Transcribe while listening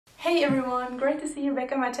Hey everyone, great to see you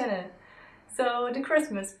back on my channel. So the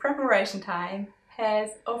Christmas preparation time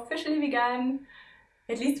has officially begun,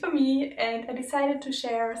 at least for me, and I decided to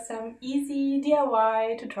share some easy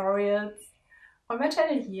DIY tutorials on my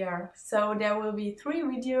channel here. So there will be 3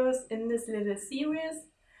 videos in this little series,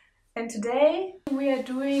 and today we are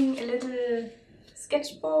doing a little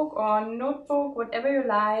sketchbook or notebook, whatever you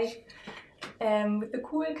like, with the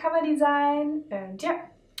cool cover design, and yeah,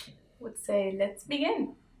 I would say let's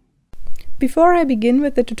begin. Before I begin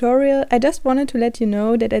with the tutorial, I just wanted to let you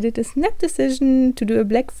know that I did a snap decision to do a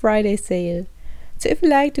Black Friday sale. So if you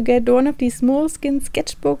like to get one of these small skin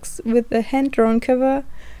sketchbooks with a hand-drawn cover,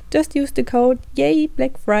 just use the code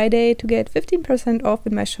YEAYBLACKFRIDAY to get 15% off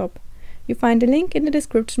in my shop. You find the link in the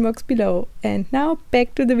description box below. And now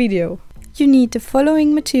back to the video. You need the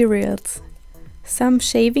following materials: some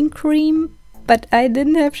shaving cream, but I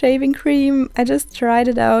didn't have shaving cream. I just tried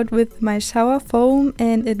it out with my shower foam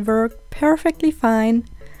and it worked perfectly fine.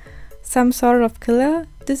 Some sort of color.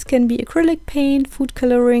 This can be acrylic paint, food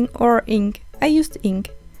coloring or ink. I used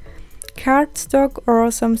ink. Cardstock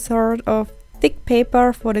or some sort of thick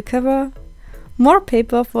paper for the cover. More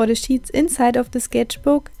paper for the sheets inside of the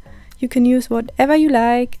sketchbook. You can use whatever you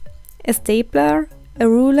like. A stapler, a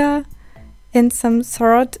ruler and some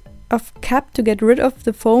sort of cap to get rid of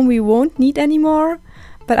the foam we won't need anymore,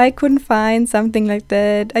 but I couldn't find something like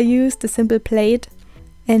that. I used a simple plate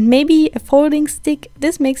and maybe a folding stick.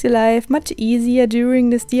 This makes your life much easier during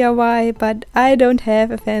this DIY, but I don't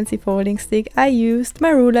have a fancy folding stick. I used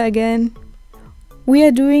my ruler again. We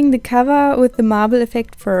are doing the cover with the marble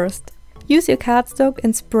effect first. Use your cardstock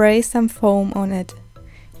and spray some foam on it.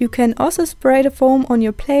 You can also spray the foam on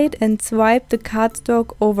your plate and swipe the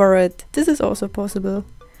cardstock over it. This is also possible.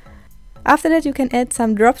 After that you can add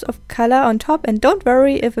some drops of color on top, and don't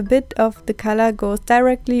worry if a bit of the color goes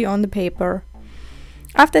directly on the paper.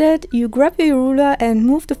 After that you grab your ruler and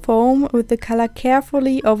move the foam with the color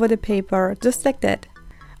carefully over the paper, just like that.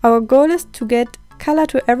 Our goal is to get color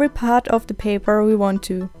to every part of the paper we want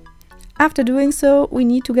to. After doing so, we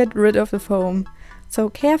need to get rid of the foam. So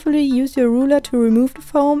carefully use your ruler to remove the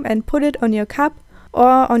foam and put it on your cup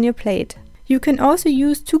or on your plate. You can also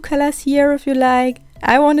use 2 colors here if you like.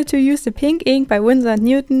 I wanted to use the pink ink by Winsor &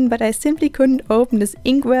 Newton, but I simply couldn't open this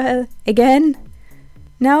inkwell again.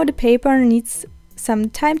 Now the paper needs some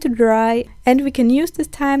time to dry, and we can use this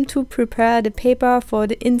time to prepare the paper for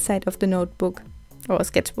the inside of the notebook or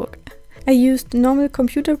sketchbook. I used normal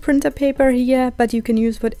computer printer paper here, but you can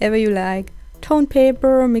use whatever you like. Toned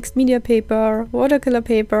paper, mixed media paper, watercolor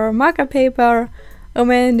paper, marker paper. Oh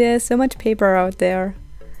man, there's so much paper out there.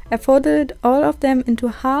 I folded all of them into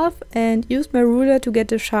half and used my ruler to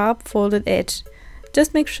get a sharp folded edge.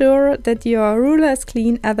 Just make sure that your ruler is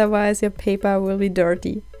clean, otherwise your paper will be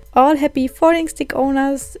dirty. All happy folding stick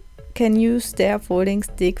owners can use their folding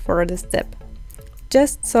stick for this step.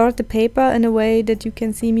 Just sort the paper in a way that you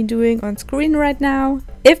can see me doing on screen right now.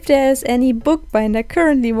 If there's any bookbinder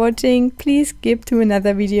currently watching, please skip to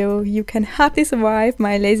another video. You can hardly survive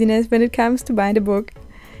my laziness when it comes to bind a book.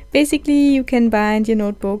 Basically, you can bind your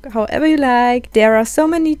notebook however you like. There are so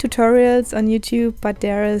many tutorials on YouTube, but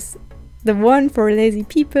there is the one for lazy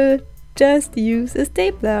people. Just use a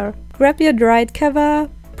stapler. Grab your dried cover,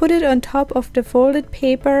 put it on top of the folded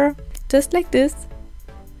paper, just like this.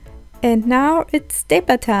 And now it's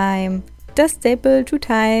stapler time. Just staple 2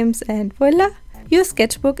 times and voila! Your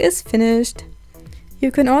sketchbook is finished.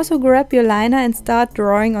 You can also grab your liner and start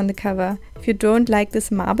drawing on the cover, if you don't like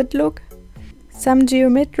this marbled look. Some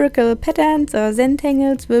geometrical patterns or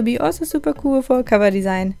Zentangles will be also super cool for cover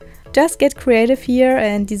design. Just get creative here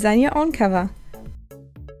and design your own cover.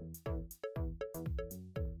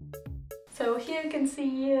 So here you can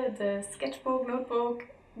see the sketchbook, notebook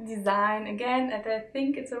design again, and I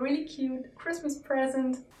think it's a really cute Christmas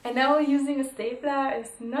present. I know using a stapler is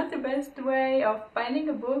not the best way of binding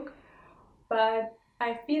a book, but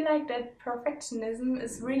I feel like that perfectionism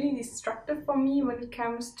is really destructive for me when it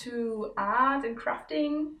comes to art and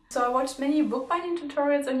crafting. So I watched many bookbinding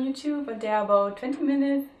tutorials on YouTube, and they're about 20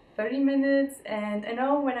 minutes, 30 minutes, and I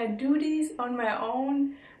know when I do these on my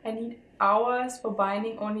own, I need hours for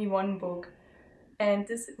binding only one book. And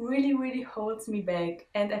this really holds me back.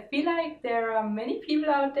 And I feel like there are many people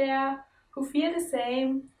out there who feel the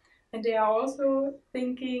same, and they are also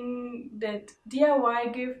thinking that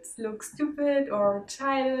DIY gifts look stupid or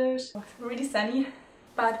childish. It's really sunny.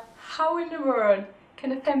 But how in the world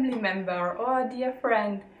can a family member or a dear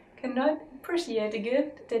friend cannot appreciate a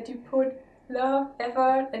gift that you put love,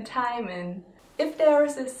 effort and time in? If there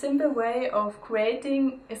is a simple way of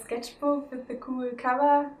creating a sketchbook with a cool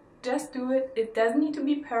cover, just do it. It doesn't need to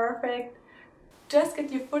be perfect. just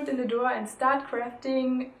get your foot in the door and start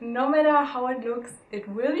crafting. No matter how it looks, it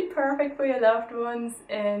will be perfect for your loved ones.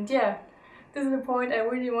 And yeah, this is the point I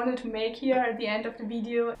really wanted to make here at the end of the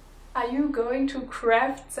video. Are you going to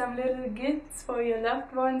craft some little gifts for your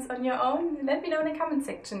loved ones on your own? Let me know in the comment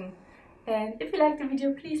section. And if you liked the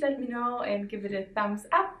video, please let me know and give it a thumbs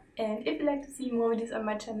up. And if you'd like to see more videos on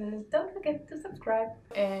my channel, don't forget to subscribe.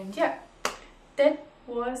 And yeah, that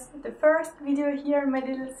was the first video here in my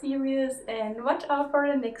little series, and watch out for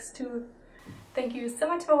the next two. Thank you so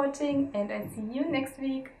much for watching, and I'll see you next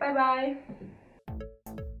week. Bye bye!